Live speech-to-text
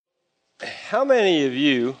How many of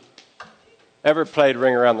you ever played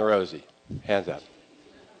Ring Around the Rosie? Hands up.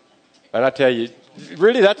 And I tell you,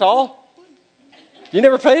 really, that's all? You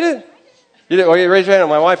never played it? You didn't? Okay, raise your hand.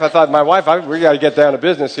 My wife, we got to get down to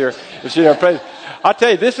business here. If she never played it. I'll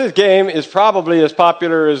tell you, this game is probably as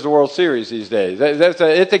popular as the World Series these days.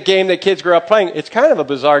 It's a game that kids grow up playing. It's kind of a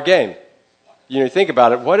bizarre game. You think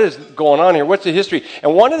about it. What is going on here? What's the history?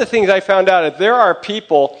 And one of the things I found out is there are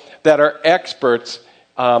people that are experts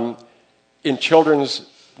in children's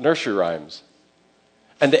nursery rhymes.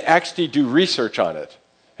 And they actually do research on it.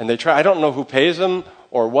 And they try, I don't know who pays them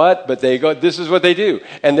or what, but they go, this is what they do.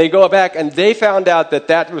 And they go back, and they found out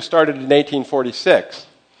that was started in 1846.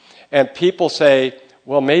 And people say,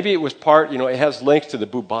 well, maybe it was it has links to the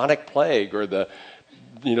bubonic plague or the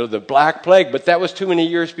Black Plague, but that was too many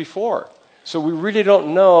years before. So we really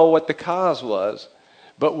don't know what the cause was.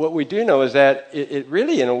 But what we do know is that it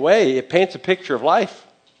really, in a way, it paints a picture of life.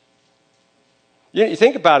 You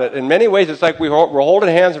think about it. In many ways, it's like we're holding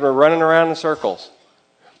hands and we're running around in circles.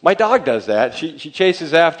 My dog does that. She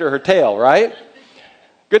chases after her tail, right?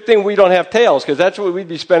 Good thing we don't have tails, because that's what we'd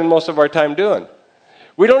be spending most of our time doing.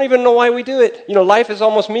 We don't even know why we do it. Life is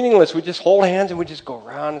almost meaningless. We just hold hands and we just go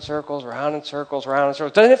around in circles, around in circles, around in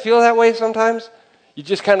circles. Doesn't it feel that way sometimes? You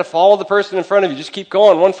just kind of follow the person in front of you. Just keep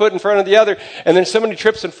going, one foot in front of the other. And then somebody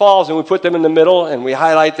trips and falls, and we put them in the middle, and we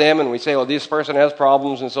highlight them, and we say, well, this person has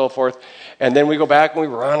problems, and so forth. And then we go back, and we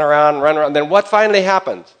run around. Then what finally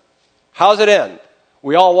happens? How's it end?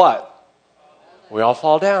 We all what? We all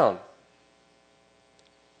fall down.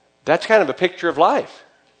 That's kind of a picture of life.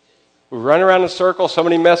 We run around in circles,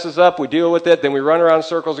 somebody messes up, we deal with it, then we run around in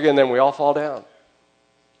circles again, then we all fall down.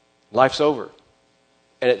 Life's over.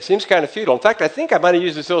 And it seems kind of futile. In fact, I think I might have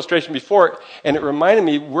used this illustration before, and it reminded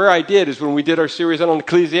me where I did is when we did our series on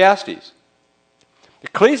Ecclesiastes.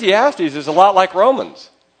 Ecclesiastes is a lot like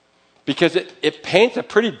Romans, because it paints a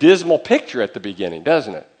pretty dismal picture at the beginning,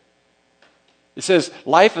 doesn't it? It says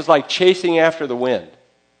life is like chasing after the wind.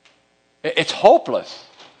 It's hopeless.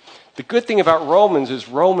 The good thing about Romans is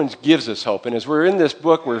Romans gives us hope. And as we're in this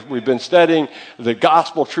book, we've been studying the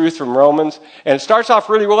gospel truth from Romans. And it starts off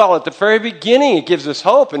really well. At the very beginning, it gives us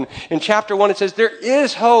hope. And in chapter 1, it says, there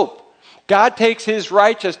is hope. God takes his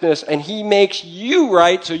righteousness and he makes you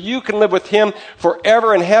right so you can live with him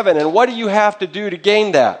forever in heaven. And what do you have to do to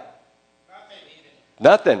gain that?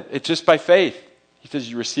 Nothing. It's just by faith. He says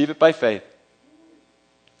you receive it by faith.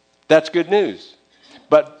 That's good news.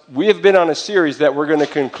 But we have been on a series that we're going to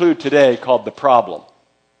conclude today called The Problem.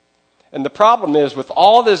 And the problem is, with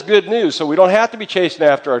all this good news, so we don't have to be chasing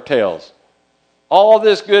after our tails. All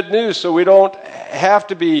this good news, so we don't have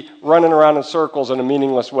to be running around in circles in a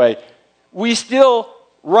meaningless way. We still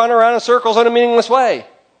run around in circles in a meaningless way.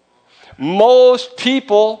 Most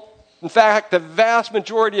people, in fact, the vast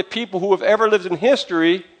majority of people who have ever lived in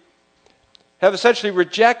history have essentially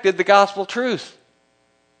rejected the gospel truth.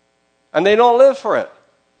 And they don't live for it.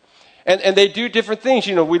 And they do different things.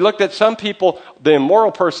 We looked at some people, the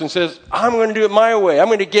immoral person says, I'm going to do it my way. I'm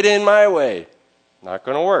going to get in my way. Not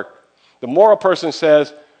going to work. The moral person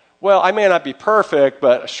says, well, I may not be perfect,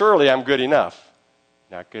 but surely I'm good enough.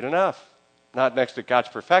 Not good enough. Not next to God's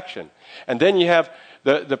perfection. And then you have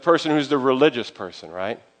the person who's the religious person,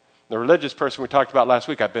 right? The religious person we talked about last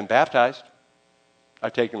week. I've been baptized.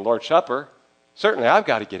 I've taken the Lord's Supper. Certainly I've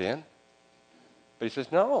got to get in. But he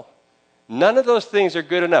says, no. None of those things are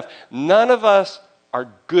good enough. None of us are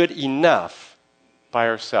good enough by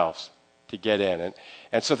ourselves to get in.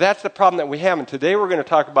 And so that's the problem that we have. And today we're going to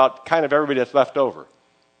talk about kind of everybody that's left over.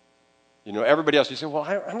 Everybody else. You say, well,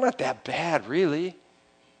 I'm not that bad, really.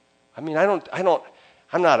 I mean, I'm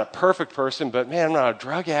not a perfect person, but man, I'm not a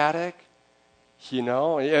drug addict. And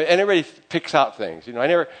everybody picks out things.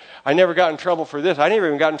 I never got in trouble for this. I never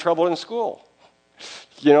even got in trouble in school.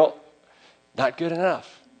 Not good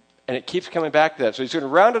enough. And it keeps coming back to that. So he's going to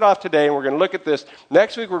round it off today, and we're going to look at this.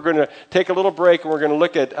 Next week, we're going to take a little break, and we're going to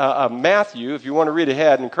look at Matthew. If you want to read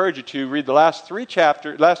ahead, I encourage you to read the last three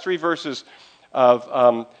verses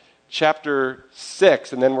of chapter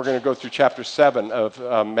 6, and then we're going to go through chapter 7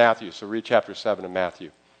 of Matthew. So read chapter 7 of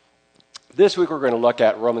Matthew. This week, we're going to look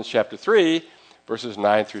at Romans chapter 3, verses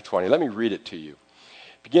 9 through 20. Let me read it to you.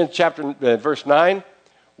 Begin verse 9.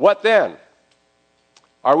 What then?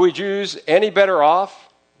 Are we Jews any better off?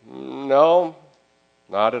 No,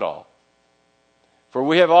 not at all. For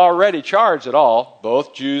we have already charged that all,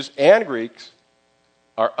 both Jews and Greeks,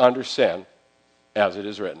 are under sin, as it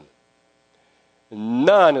is written.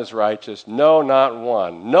 None is righteous, no, not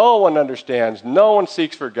one. No one understands, no one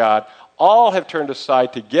seeks for God. All have turned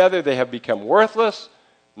aside. Together they have become worthless.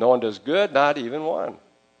 No one does good, not even one.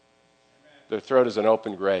 Their throat is an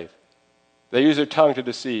open grave. They use their tongue to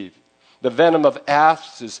deceive. The venom of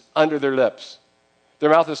asps is under their lips.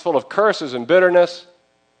 Their mouth is full of curses and bitterness.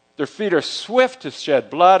 Their feet are swift to shed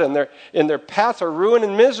blood, and in their paths are ruin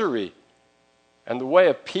and misery. And the way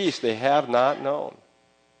of peace they have not known.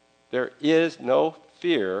 There is no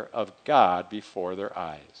fear of God before their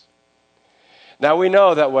eyes. Now we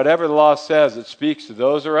know that whatever the law says, it speaks to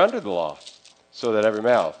those who are under the law, so that every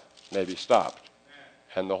mouth may be stopped,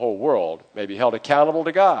 and the whole world may be held accountable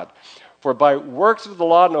to God. For by works of the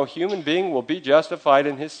law no human being will be justified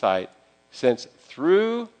in his sight, since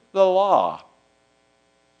through the law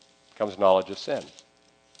comes knowledge of sin.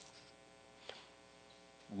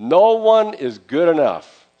 No one is good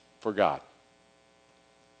enough for God.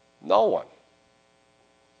 No one.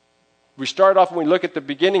 We start off, when we look at the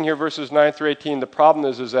beginning here, verses 9 through 18, the problem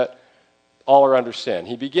is that all are under sin.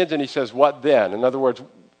 He begins and he says, what then? In other words,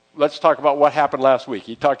 let's talk about what happened last week.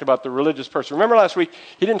 He talked about the religious person. Remember last week,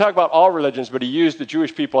 he didn't talk about all religions, but he used the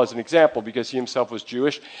Jewish people as an example because he himself was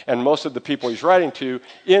Jewish, and most of the people he's writing to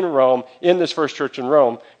in Rome, in this first church in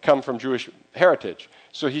Rome, come from Jewish heritage.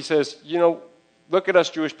 So he says, look at us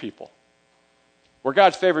Jewish people. We're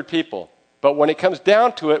God's favorite people. But when it comes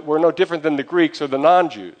down to it, we're no different than the Greeks or the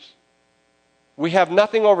non-Jews. We have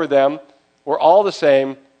nothing over them. We're all the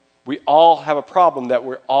same. We all have a problem that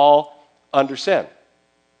we're all under sin.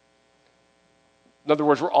 In other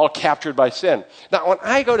words, we're all captured by sin. Now, when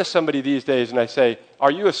I go to somebody these days and I say, are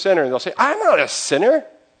you a sinner? And they'll say, I'm not a sinner.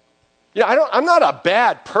 I'm not a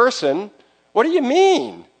bad person. What do you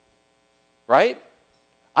mean? Right?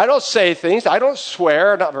 I don't say things. I don't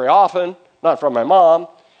swear, not very often, not from my mom.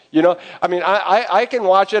 I can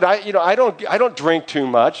watch it. I don't drink too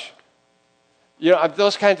much.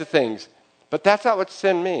 Those kinds of things. But that's not what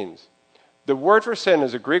sin means. The word for sin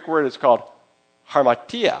is a Greek word. It's called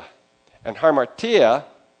hamartia. And hamartia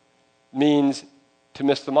means to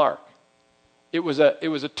miss the mark. It was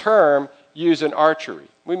a term used in archery.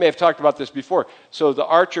 We may have talked about this before. So the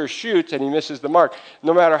archer shoots and he misses the mark.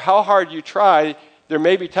 No matter how hard you try, there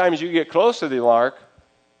may be times you get close to the mark,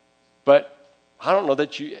 but I don't know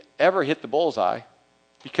that you ever hit the bullseye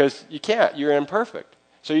because you can't. You're imperfect.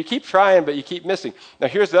 So you keep trying, but you keep missing. Now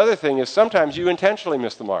here's the other thing is sometimes you intentionally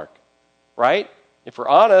miss the mark, right? If we're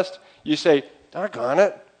honest, you say, doggone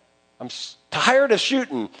it, I'm tired of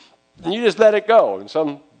shooting. And you just let it go. And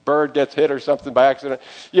some bird gets hit or something by accident.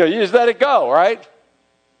 You just let it go, right?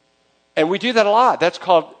 And we do that a lot. That's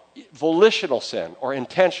called volitional sin or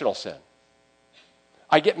intentional sin.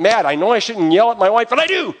 I get mad. I know I shouldn't yell at my wife, but I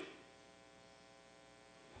do.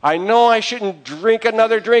 I know I shouldn't drink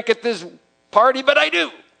another drink at this party, but I do.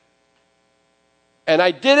 And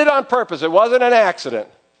I did it on purpose. It wasn't an accident,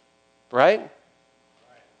 right?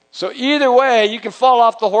 So either way, you can fall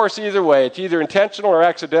off the horse either way. It's either intentional or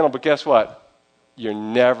accidental, but guess what? You're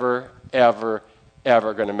never, ever,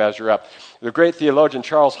 ever going to measure up. The great theologian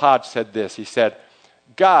Charles Hodge said this. He said,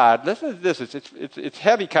 God, listen to this. It's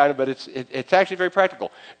heavy kind of, but it's actually very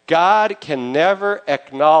practical. God can never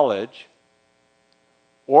acknowledge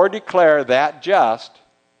or declare that just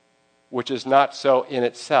which is not so in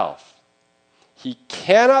itself. He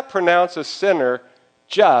cannot pronounce a sinner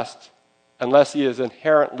just unless he is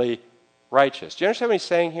inherently righteous. Do you understand what he's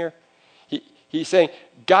saying here? He's saying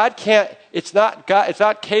God can't, it's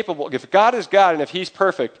not capable. If God is God and if he's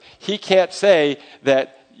perfect, he can't say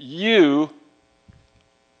that you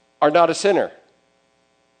are not a sinner.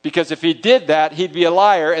 Because if he did that, he'd be a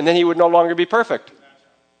liar and then he would no longer be perfect.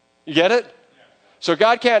 You get it? So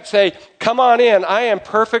God can't say, come on in, I am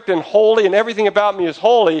perfect and holy and everything about me is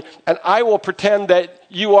holy and I will pretend that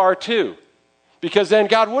you are too. Because then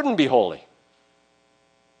God wouldn't be holy.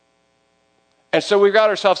 And so we've got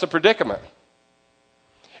ourselves a predicament.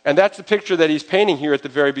 And that's the picture that he's painting here at the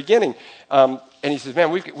very beginning. And he says,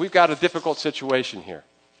 man, we've got a difficult situation here.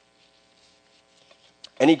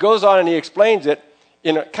 And he goes on and he explains it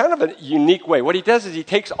in a kind of a unique way. What he does is he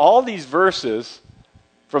takes all these verses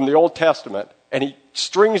from the Old Testament and he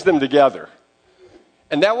strings them together.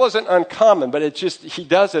 And that wasn't uncommon, but he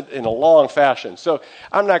does it in a long fashion. So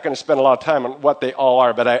I'm not going to spend a lot of time on what they all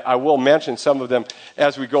are, but I will mention some of them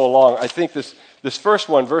as we go along. I think this first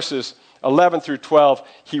one, verses 11 through 12,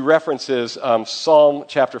 he references Psalm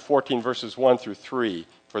chapter 14, verses 1 through 3.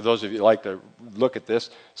 For those of you who like to look at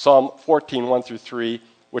this, Psalm 14, 1 through 3,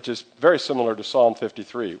 which is very similar to Psalm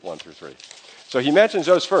 53, 1 through 3. So he mentions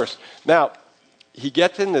those first. Now, he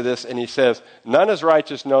gets into this and he says, none is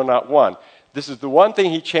righteous, no, not one. This is the one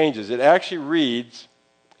thing he changes. It actually reads,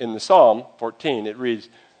 in the Psalm 14, it reads,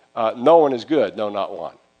 no one is good, no, not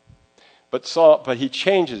one. But he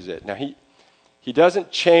changes it. Now, he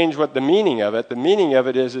doesn't change what the meaning of it. The meaning of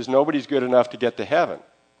it is nobody's good enough to get to heaven.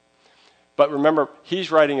 But remember, he's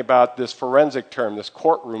writing about this forensic term, this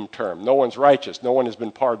courtroom term. No one's righteous. No one has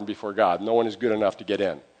been pardoned before God. No one is good enough to get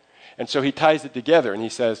in. And so he ties it together and he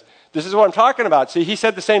says, this is what I'm talking about. See, he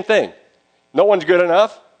said the same thing. No one's good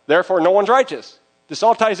enough, therefore no one's righteous. This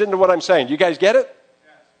all ties into what I'm saying. Do you guys get it?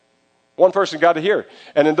 One person got to hear.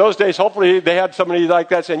 And in those days, hopefully they had somebody like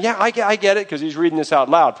that saying, yeah, I get it, because he's reading this out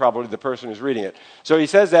loud, probably the person who's reading it. So he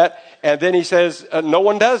says that, and then he says, no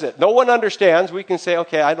one does it. No one understands. We can say,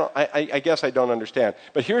 okay, I guess I don't understand.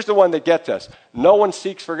 But here's the one that gets us. No one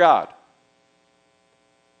seeks for God.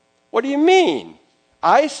 What do you mean?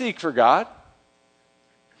 I seek for God.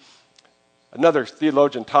 Another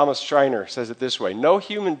theologian, Thomas Schreiner, says it this way: no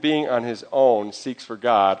human being on his own seeks for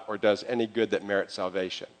God or does any good that merits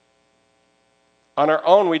salvation. On our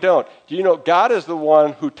own, we don't. Do you know God is the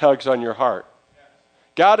one who tugs on your heart?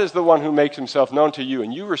 God is the one who makes himself known to you,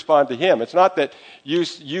 and you respond to him. It's not that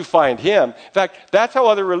you find him. In fact, that's how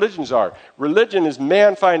other religions are. Religion is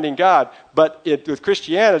man finding God, but with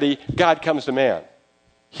Christianity, God comes to man.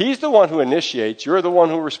 He's the one who initiates. You're the one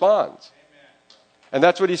who responds. And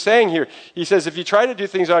that's what he's saying here. He says, if you try to do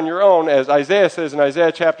things on your own, as Isaiah says in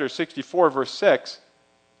Isaiah chapter 64, verse 6,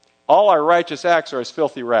 all our righteous acts are as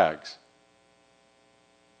filthy rags.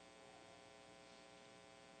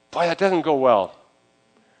 Boy, that doesn't go well.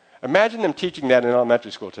 Imagine them teaching that in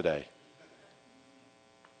elementary school today.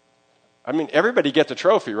 I mean, everybody gets a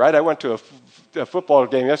trophy, right? I went to a football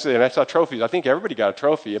game yesterday and I saw trophies. I think everybody got a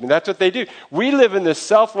trophy. I mean, that's what they do. We live in this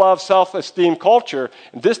self-love, self-esteem culture,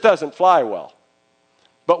 and this doesn't fly well.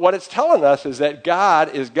 But what it's telling us is that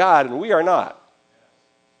God is God and we are not.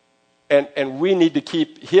 And we need to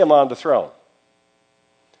keep him on the throne.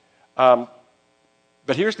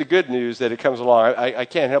 But here's the good news that it comes along. I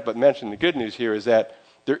can't help but mention the good news here is that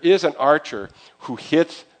there is an archer who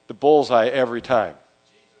hits the bullseye every time.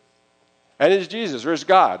 And it's Jesus, or it's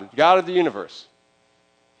God, God of the universe.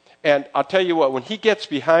 And I'll tell you what, when he gets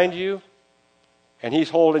behind you and he's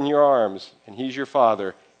holding your arms and he's your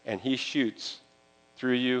father and he shoots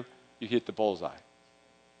through you, you hit the bullseye.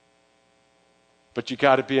 But you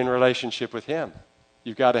got to be in relationship with him.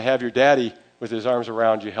 You've got to have your daddy with his arms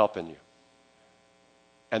around you helping you.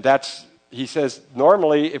 And that's, he says,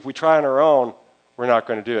 normally if we try on our own, we're not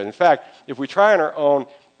going to do it. In fact, if we try on our own,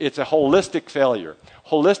 it's a holistic failure.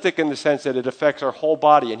 Holistic in the sense that it affects our whole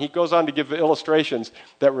body. And he goes on to give illustrations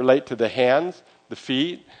that relate to the hands, the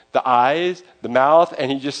feet, the eyes, the mouth.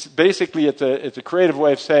 And he just, basically, it's a creative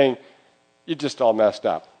way of saying, you're just all messed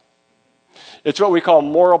up. It's what we call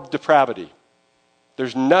moral depravity.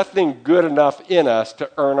 There's nothing good enough in us to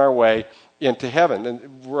earn our way into heaven.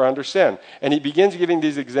 And we're under sin. And he begins giving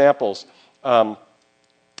these examples. And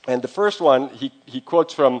the first one, he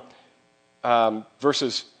quotes from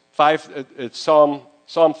verses 5, it's Psalm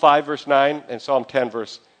 5, verse 9, and Psalm 10,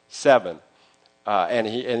 verse 7. And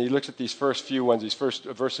he looks at these first few ones, these first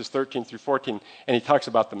verses 13 through 14, and he talks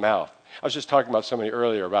about the mouth. I was just talking about somebody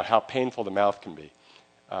earlier about how painful the mouth can be.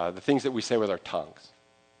 The things that we say with our tongues.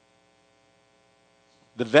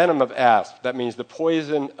 The venom of asp, that means the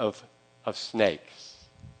poison of snakes.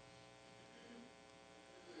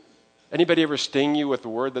 Anybody ever sting you with the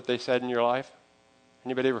word that they said in your life?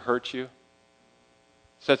 Anybody ever hurt you?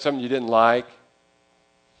 Said something you didn't like?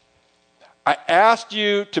 I asked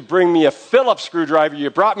you to bring me a Phillips screwdriver. You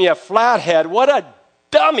brought me a flathead. What a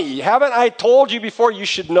dummy. Haven't I told you before? You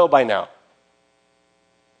should know by now.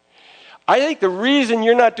 I think the reason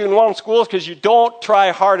you're not doing well in school is because you don't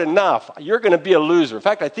try hard enough. You're going to be a loser. In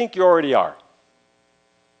fact, I think you already are.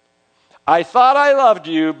 I thought I loved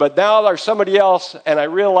you, but now there's somebody else, and I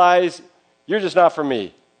realize you're just not for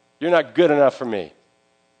me. You're not good enough for me.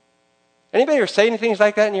 Anybody ever say anything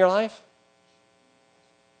like that in your life?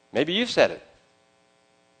 Maybe you've said it.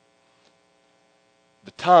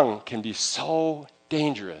 The tongue can be so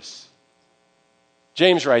dangerous.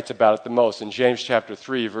 James writes about it the most in James chapter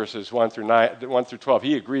 3, verses 1 through 12.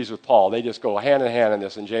 He agrees with Paul. They just go hand in hand in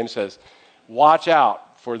this, and James says, watch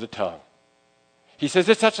out for the tongue. He says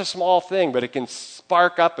it's such a small thing, but it can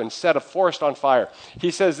spark up and set a forest on fire.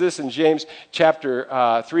 He says this in James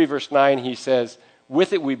chapter 3, verse 9. He says,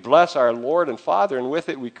 with it we bless our Lord and Father, and with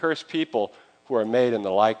it we curse people who are made in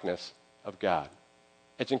the likeness of God.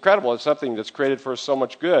 It's incredible. It's something that's created for us so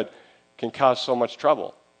much good can cause so much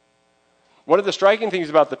trouble. One of the striking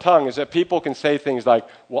things about the tongue is that people can say things like,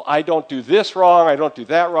 well, I don't do this wrong, I don't do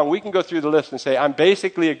that wrong. We can go through the list and say, I'm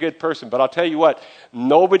basically a good person. But I'll tell you what,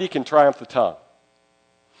 nobody can triumph the tongue.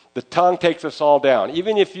 The tongue takes us all down.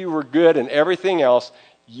 Even if you were good and everything else,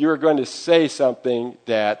 you're going to say something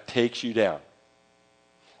that takes you down.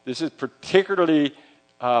 This is particularly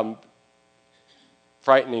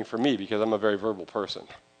frightening for me because I'm a very verbal person.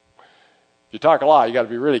 If you talk a lot, you got to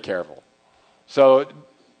be really careful. So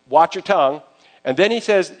watch your tongue. And then he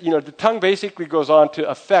says, the tongue basically goes on to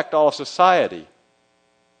affect all of society.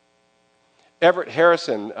 Everett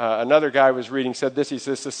Harrison, another guy I was reading, said this. He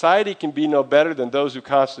says, society can be no better than those who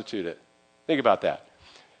constitute it. Think about that.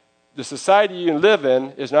 The society you live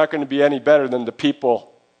in is not going to be any better than the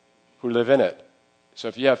people who live in it. So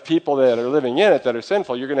if you have people that are living in it that are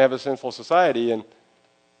sinful, you're going to have a sinful society, and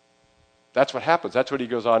that's what happens. That's what he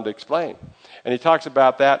goes on to explain. And he talks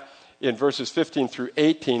about that in verses 15 through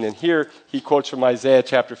 18, and here he quotes from Isaiah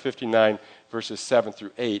chapter 59, verses 7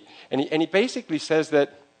 through 8. And he basically says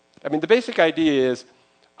that, the basic idea is,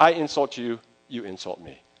 I insult you, you insult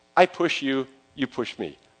me. I push you, you push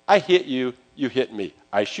me. I hit you, you hit me.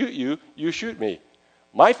 I shoot you, you shoot me.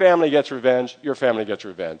 My family gets revenge, your family gets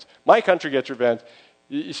revenge. My country gets revenge.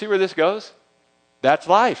 You see where this goes? That's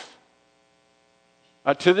life.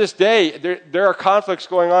 To this day, there are conflicts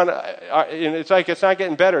going on, and it's like it's not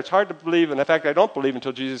getting better. It's hard to believe, and in fact, I don't believe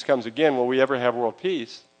until Jesus comes again will we ever have world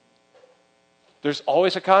peace. There's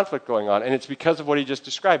always a conflict going on, and it's because of what he just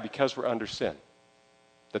described, because we're under sin,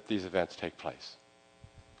 that these events take place.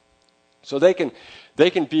 So they can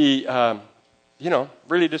be,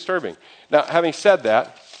 really disturbing. Now, having said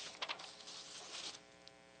that,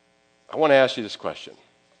 I want to ask you this question.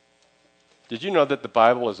 Did you know that the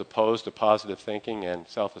Bible is opposed to positive thinking and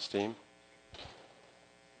self-esteem?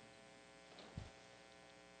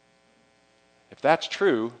 If that's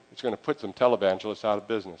true, it's going to put some televangelists out of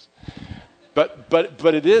business. But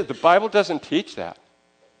it is. The Bible doesn't teach that.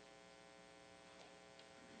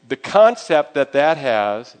 The concept that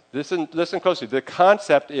has, listen closely, the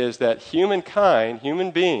concept is that humankind,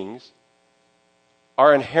 human beings,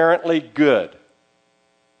 are inherently good.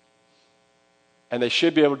 And they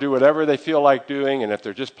should be able to do whatever they feel like doing, and if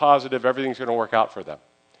they're just positive, everything's going to work out for them.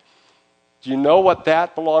 Do you know what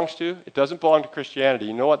that belongs to? It doesn't belong to Christianity.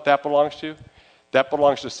 You know what that belongs to? That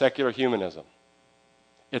belongs to secular humanism.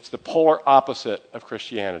 It's the polar opposite of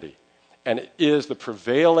Christianity. And it is the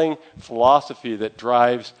prevailing philosophy that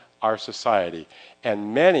drives our society.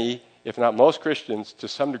 And many, if not most Christians, to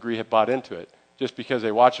some degree have bought into it. Just because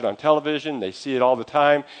they watch it on television, they see it all the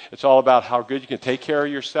time. It's all about how good you can take care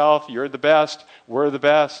of yourself. You're the best. We're the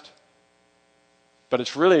best. But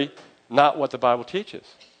it's really not what the Bible teaches.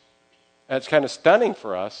 And it's kind of stunning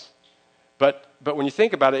for us. But when you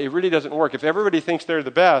think about it, it really doesn't work. If everybody thinks they're the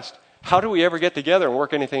best, how do we ever get together and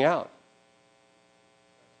work anything out?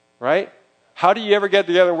 Right? How do you ever get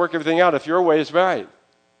together and work everything out if your way is right?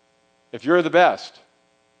 If you're the best?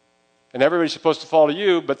 And everybody's supposed to follow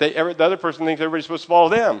you, but the other person thinks everybody's supposed to follow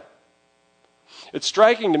them. It's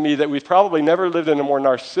striking to me that we've probably never lived in a more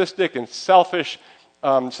narcissistic and selfish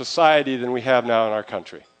society than we have now in our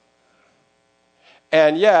country.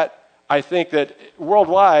 And yet, I think that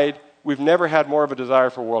worldwide, we've never had more of a desire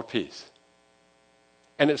for world peace.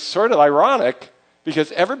 And it's sort of ironic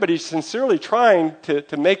because everybody's sincerely trying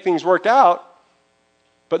to make things work out,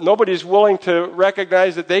 but nobody's willing to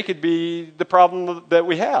recognize that they could be the problem that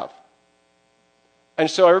we have. And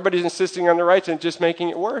so everybody's insisting on their rights and just making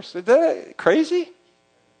it worse. Is that crazy?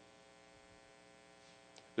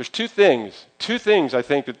 There's two things I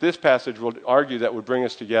think that this passage will argue that would bring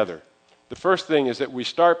us together. The first thing is that we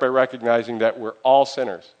start by recognizing that we're all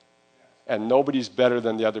sinners and nobody's better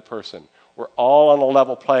than the other person. We're all on a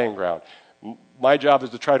level playing ground. My job is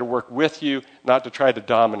to try to work with you, not to try to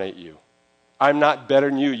dominate you. I'm not better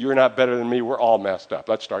than you. You're not better than me. We're all messed up.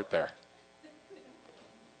 Let's start there.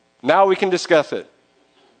 Now we can discuss it.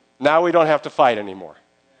 Now we don't have to fight anymore.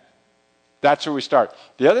 That's where we start.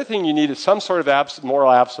 The other thing you need is some sort of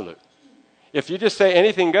moral absolute. If you just say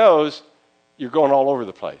anything goes, you're going all over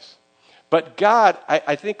the place. But God,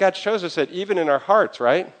 I think God shows us that even in our hearts,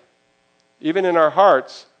 right? Even in our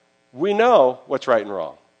hearts, we know what's right and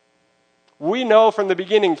wrong. We know from the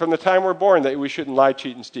beginning, from the time we're born, that we shouldn't lie,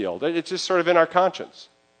 cheat, and steal. It's just sort of in our conscience.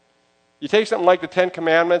 You take something like the Ten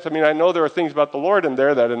Commandments. I know there are things about the Lord in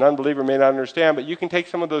there that an unbeliever may not understand, but you can take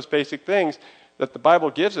some of those basic things that the Bible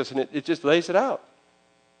gives us, and it just lays it out.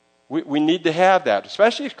 We need to have that.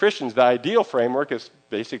 Especially as Christians, the ideal framework is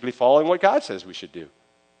basically following what God says we should do.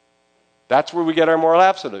 That's where we get our moral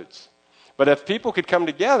absolutes. But if people could come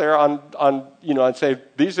together and say,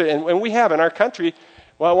 these are, and we have in our country,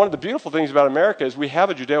 well, one of the beautiful things about America is we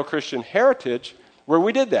have a Judeo-Christian heritage where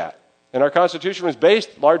we did that. And our Constitution was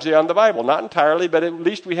based largely on the Bible. Not entirely, but at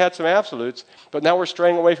least we had some absolutes. But now we're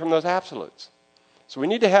straying away from those absolutes. So we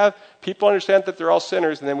need to have people understand that they're all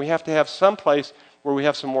sinners, and then we have to have some place where we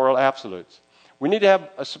have some moral absolutes. We need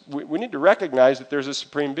to recognize that there's a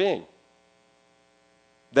supreme being.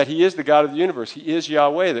 That he is the God of the universe. He is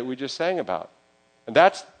Yahweh that we just sang about. And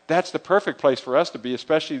that's that's the perfect place for us to be,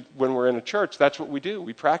 especially when we're in a church. That's what we do.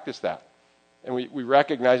 We practice that. And we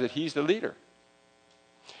recognize that he's the leader.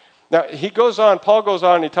 Now, Paul goes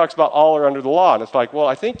on, and he talks about all are under the law. And it's like, well,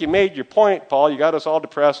 I think you made your point, Paul. You got us all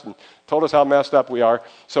depressed and told us how messed up we are.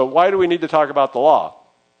 So why do we need to talk about the law?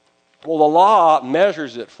 Well, the law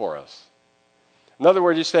measures it for us. In other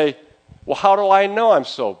words, you say, well, how do I know I'm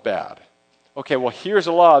so bad? Okay, well, here's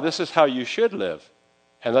a law. This is how you should live.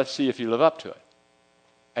 And let's see if you live up to it.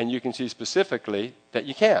 And you can see specifically that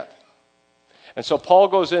you can't. And so Paul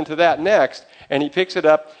goes into that next, and he picks it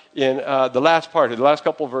up in the last part, the last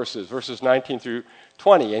couple of verses 19 through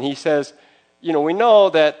 20. And he says, we know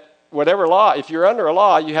that whatever law, if you're under a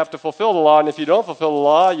law, you have to fulfill the law. And if you don't fulfill the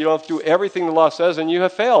law, you don't have to do everything the law says, and you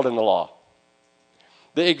have failed in the law.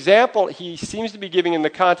 The example he seems to be giving in the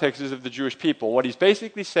context is of the Jewish people. What he's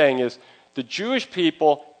basically saying is the Jewish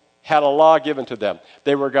people had a law given to them.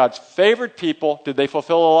 They were God's favored people. Did they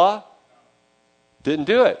fulfill the law? Didn't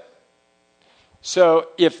do it. So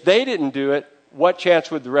if they didn't do it, what chance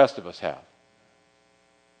would the rest of us have?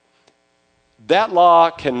 That law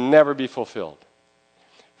can never be fulfilled.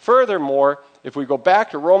 Furthermore, if we go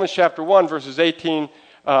back to Romans chapter 1, verses 18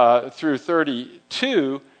 through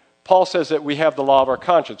 32, Paul says that we have the law of our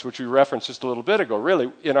conscience, which we referenced just a little bit ago.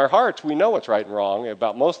 Really, in our hearts, we know what's right and wrong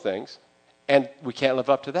about most things, and we can't live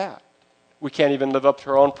up to that. We can't even live up to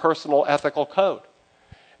our own personal ethical code.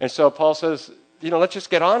 And so Paul says, let's just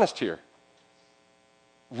get honest here.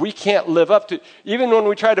 We can't live up to, even when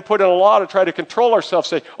we try to put in a law to try to control ourselves,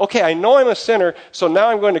 say, okay, I know I'm a sinner, so now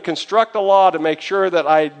I'm going to construct a law to make sure that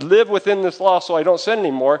I live within this law so I don't sin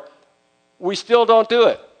anymore. We still don't do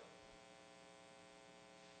it.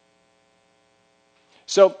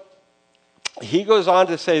 So he goes on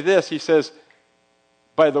to say this. He says,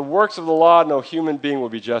 by the works of the law, no human being will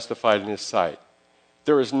be justified in his sight.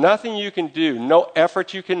 There is nothing you can do, no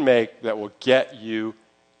effort you can make that will get you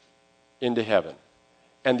into heaven.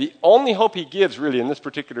 And the only hope he gives, really, in this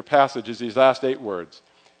particular passage is these last 8 words.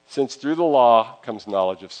 Since through the law comes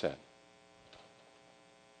knowledge of sin.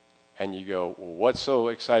 And you go, well, what's so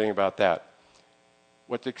exciting about that?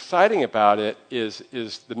 What's exciting about it is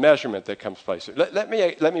the measurement that comes place. Let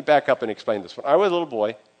me back up and explain this. When I was a little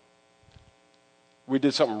boy, we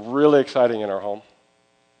did something really exciting in our home.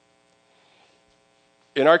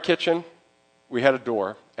 In our kitchen, we had a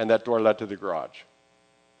door, and that door led to the garage.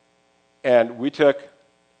 And we took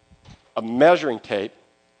a measuring tape,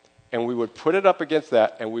 and we would put it up against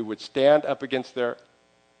that, and we would stand up against there,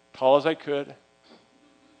 tall as I could,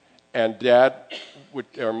 and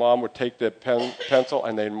Mom would take the pencil,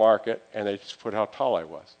 and they'd mark it, and they'd just put how tall I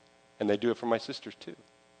was. And they'd do it for my sisters, too.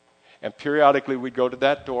 And periodically, we'd go to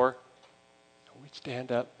that door, and we'd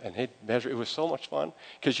stand up, and they'd measure. It was so much fun,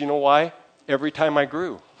 because you know why? Every time I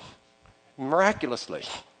grew, miraculously,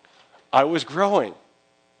 I was growing.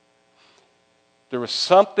 There was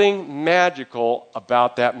something magical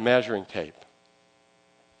about that measuring tape.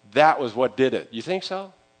 That was what did it. You think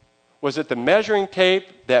so? Was it the measuring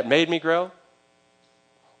tape that made me grow?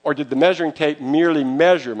 Or did the measuring tape merely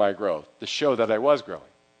measure my growth to show that I was growing?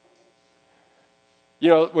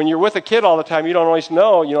 When you're with a kid all the time, you don't always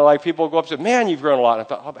know. Like people go up and say, man, you've grown a lot. And I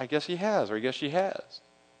thought, I guess he has, or I guess she has.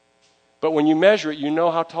 But when you measure it, you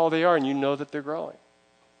know how tall they are, and you know that they're growing.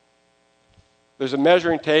 There's a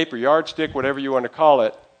measuring tape or yardstick, whatever you want to call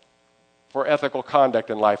it, for ethical conduct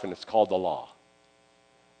in life, and it's called the law.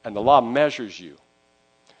 And the law measures you.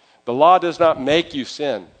 The law does not make you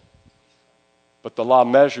sin, but the law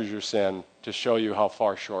measures your sin to show you how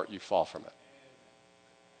far short you fall from it.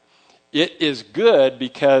 It is good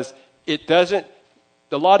because the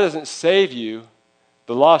law doesn't save you.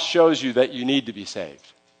 The law shows you that you need to be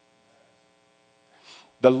saved.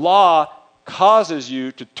 The law causes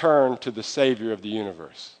you to turn to the Savior of the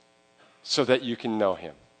universe so that you can know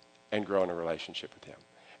him and grow in a relationship with him.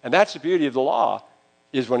 And that's the beauty of the law,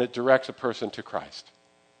 is when it directs a person to Christ,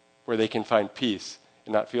 where they can find peace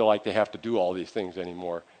and not feel like they have to do all these things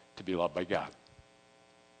anymore to be loved by God.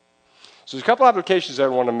 So there's a couple applications I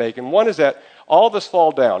want to make, and one is that all of us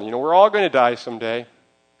fall down. We're all going to die someday.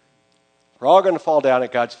 We're all going to fall down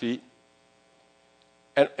at God's feet.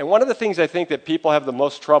 And one of the things I think that people have the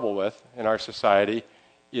most trouble with in our society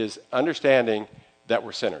is understanding that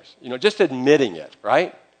we're sinners. Just admitting it,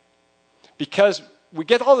 right? Because we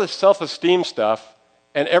get all this self-esteem stuff,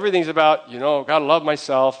 and everything's about, gotta love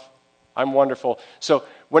myself, I'm wonderful. So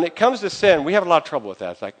when it comes to sin, we have a lot of trouble with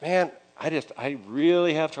that. It's like, man, I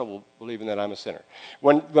really have trouble believing that I'm a sinner.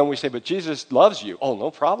 When we say, but Jesus loves you, oh,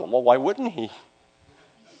 no problem. Well, why wouldn't he?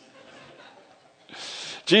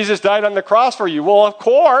 Jesus died on the cross for you. Well, of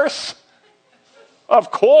course.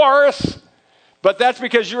 But that's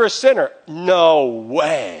because you're a sinner. No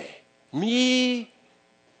way. Me?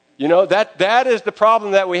 You know, that is the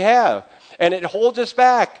problem that we have. And it holds us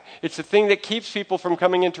back. It's the thing that keeps people from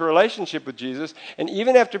coming into a relationship with Jesus. And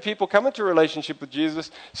even after people come into a relationship with Jesus,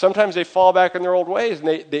 sometimes they fall back in their old ways and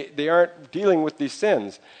they aren't dealing with these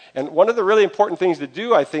sins. And one of the really important things to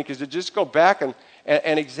do, I think, is to just go back and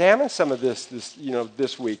examine some of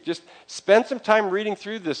this week. Just spend some time reading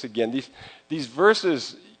through this again. These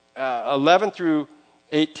verses 11 through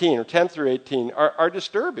 18 or 10 through 18 are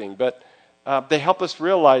disturbing, but they help us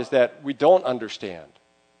realize that we don't understand.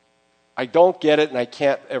 I don't get it, and I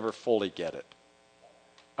can't ever fully get it.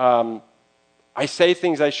 I say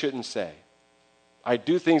things I shouldn't say. I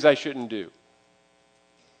do things I shouldn't do.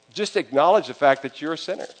 Just acknowledge the fact that you're a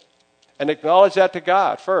sinner, and acknowledge that to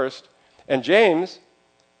God first. And James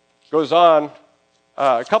goes on,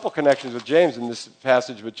 a couple connections with James in this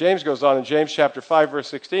passage, but James goes on in James chapter 5, verse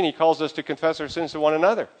 16, he calls us to confess our sins to one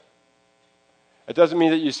another. It doesn't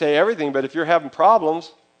mean that you say everything, but if you're having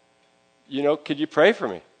problems, could you pray for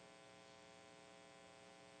me?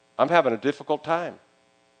 I'm having a difficult time.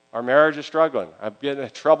 Our marriage is struggling. I'm getting in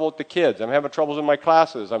trouble with the kids. I'm having troubles in my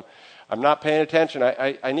classes. I'm not paying attention.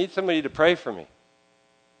 I need somebody to pray for me.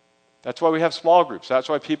 That's why we have small groups. That's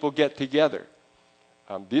why people get together.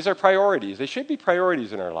 These are priorities. They should be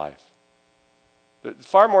priorities in our life. It's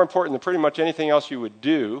far more important than pretty much anything else you would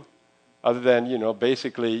do other than,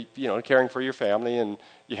 basically, caring for your family, and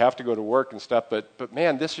you have to go to work and stuff. But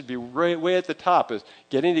man, this should be way at the top, is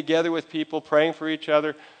getting together with people, praying for each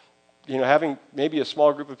other, having maybe a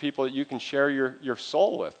small group of people that you can share your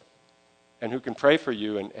soul with and who can pray for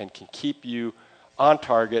you and can keep you on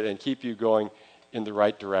target and keep you going in the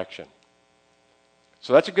right direction.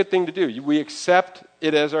 So that's a good thing to do. We accept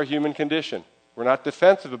it as our human condition. We're not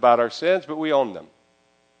defensive about our sins, but we own them.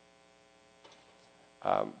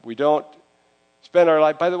 We don't spend our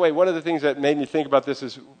life... By the way, one of the things that made me think about this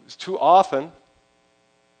is too often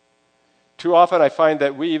I find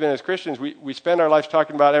that we, even as Christians, we spend our lives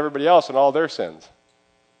talking about everybody else and all their sins.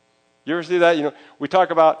 You ever see that? We talk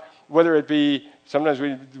about, whether it be, sometimes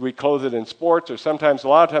we clothe it in sports, or sometimes, a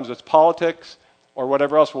lot of times it's politics, or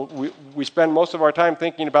whatever else. We spend most of our time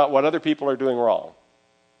thinking about what other people are doing wrong.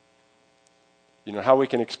 How we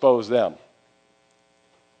can expose them.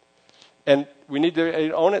 And we need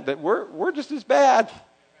to own it that we're just as bad.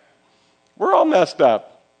 We're all messed up.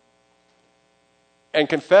 And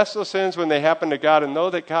confess those sins when they happen to God and know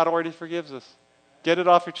that God already forgives us. Get it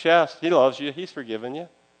off your chest. He loves you. He's forgiven you.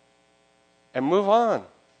 And move on.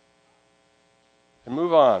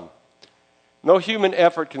 No human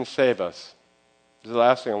effort can save us. This is the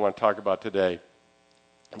last thing I want to talk about today.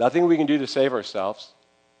 Nothing we can do to save ourselves.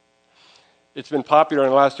 It's been popular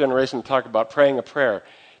in the last generation to talk about praying a prayer.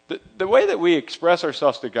 The way that we express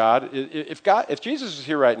ourselves to God, if Jesus was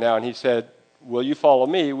here right now and he said, "Will you follow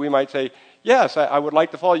me?" we might say, "Yes, I would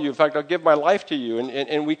like to follow you. In fact, I'll give my life to you."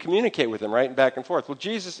 And we communicate with him, right, and back and forth. Well,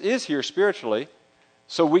 Jesus is here spiritually,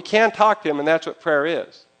 so we can talk to him, and that's what prayer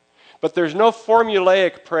is. But there's no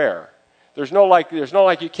formulaic prayer. There's no like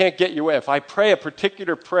you can't get your way. If I pray a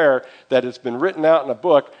particular prayer that has been written out in a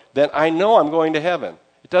book, then I know I'm going to heaven.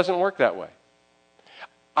 It doesn't work that way.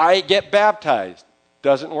 I get baptized.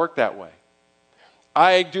 Doesn't work that way.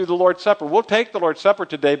 I do the Lord's Supper. We'll take the Lord's Supper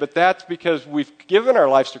today, but that's because we've given our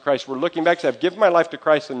lives to Christ. We're looking back and say, I've given my life to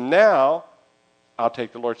Christ, and now I'll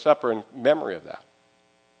take the Lord's Supper in memory of that.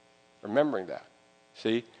 Remembering that.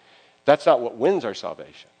 See? That's not what wins our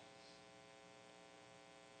salvation.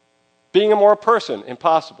 Being a moral person,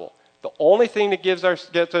 impossible. The only thing that gets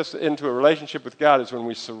us into a relationship with God is when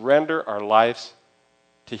we surrender our lives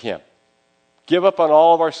to him. Give up on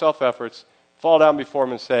all of our self-efforts, fall down before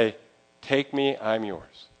him and say, "Take me, I'm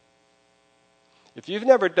yours." If you've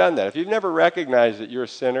never done that, if you've never recognized that you're a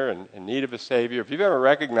sinner and in need of a Savior, if you've ever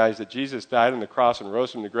recognized that Jesus died on the cross and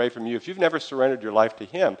rose from the grave from you, if you've never surrendered your life to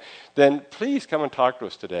him, then please come and talk to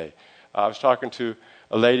us today. I was talking to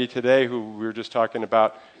a lady today who we were just talking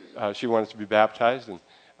about. She wanted to be baptized,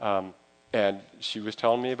 and she was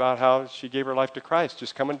telling me about how she gave her life to Christ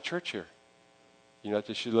just coming to church here.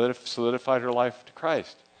 That she solidified her life to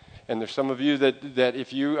Christ. And there's some of you that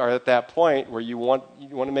if you are at that point where you want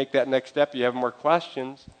to make that next step, you have more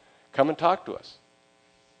questions, come and talk to us.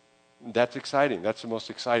 That's exciting. That's the most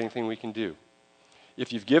exciting thing we can do.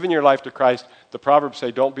 If you've given your life to Christ, the Proverbs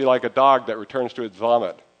say, don't be like a dog that returns to its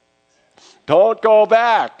vomit. Don't go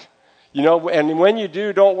back. And when you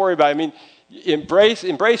do, don't worry about it.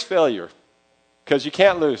 Embrace failure, because you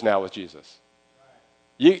can't lose now with Jesus.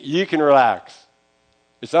 You can relax.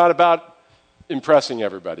 It's not about impressing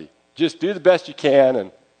everybody. Just do the best you can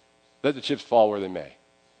and let the chips fall where they may.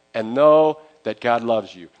 And know that God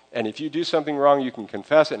loves you. And if you do something wrong, you can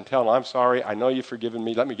confess it and tell him, I'm sorry, I know you've forgiven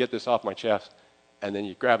me, let me get this off my chest. And then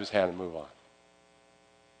you grab his hand and move on.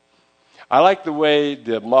 I like the way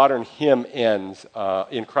the modern hymn ends,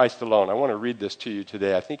 in Christ alone. I want to read this to you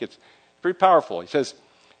today. I think it's pretty powerful. He says,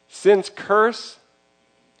 since curse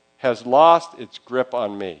has lost its grip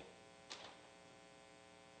on me,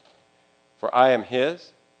 for I am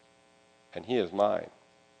his and he is mine,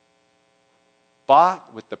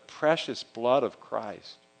 bought with the precious blood of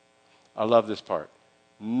Christ. I love this part.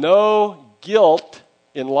 No guilt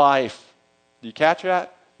in life. Do you catch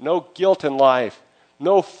that? No guilt in life.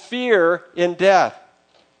 No fear in death.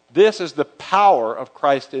 This is the power of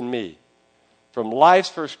Christ in me. From life's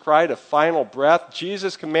first cry to final breath,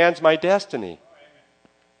 Jesus commands my destiny.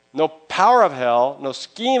 No power of hell, no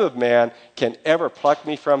scheme of man can ever pluck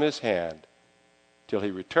me from his hand. Till he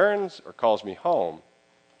returns or calls me home,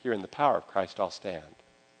 here in the power of Christ I'll stand.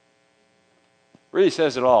 Really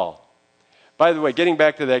says it all. By the way, getting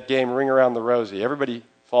back to that game, Ring Around the Rosie, everybody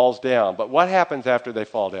falls down. But what happens after they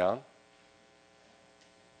fall down?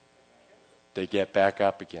 They get back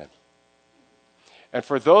up again. And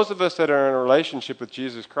for those of us that are in a relationship with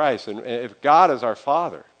Jesus Christ, and if God is our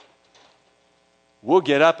Father, we'll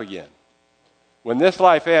get up again. When this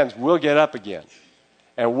life ends, we'll get up again.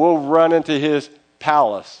 And we'll run into his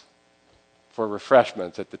palace for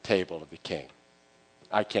refreshments at the table of the King.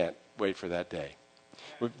 I can't wait for that day.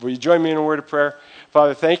 Will you join me in a word of prayer?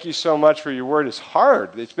 Father, thank you so much for your word. It's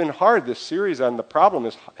hard. It's been hard. This series on the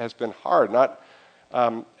problem has been hard, not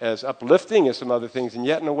as uplifting as some other things, and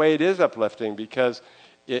yet in a way it is uplifting because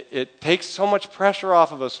it takes so much pressure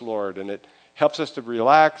off of us, Lord, and it helps us to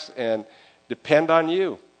relax and depend on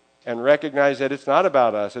you and recognize that it's not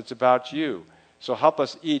about us, it's about you. So help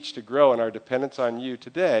us each to grow in our dependence on you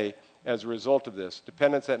today as a result of this,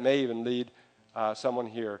 dependence that may even lead someone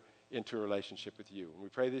here into a relationship with you. And we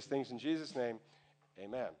pray these things in Jesus' name.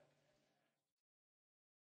 Amen.